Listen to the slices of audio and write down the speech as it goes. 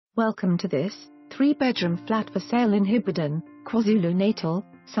Welcome to this 3-bedroom flat for sale in Hibberdene, KwaZulu Natal,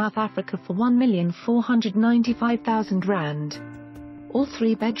 South Africa for R1,495,000. All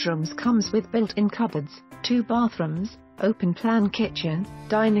 3 bedrooms comes with built-in cupboards, 2 bathrooms, open-plan kitchen,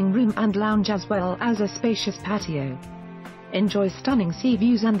 dining room and lounge as well as a spacious patio. Enjoy stunning sea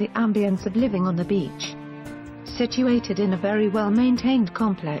views and the ambience of living on the beach. Situated in a very well-maintained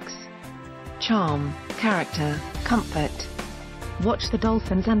complex. Charm, character, comfort. Watch the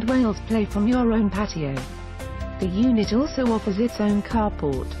dolphins and whales play from your own patio. The unit also offers its own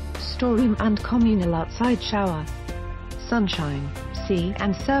carport, storeroom and communal outside shower. Sunshine, sea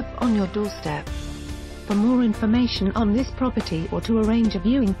and surf on your doorstep. For more information on this property or to arrange a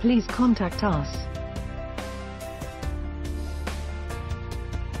viewing, please contact us.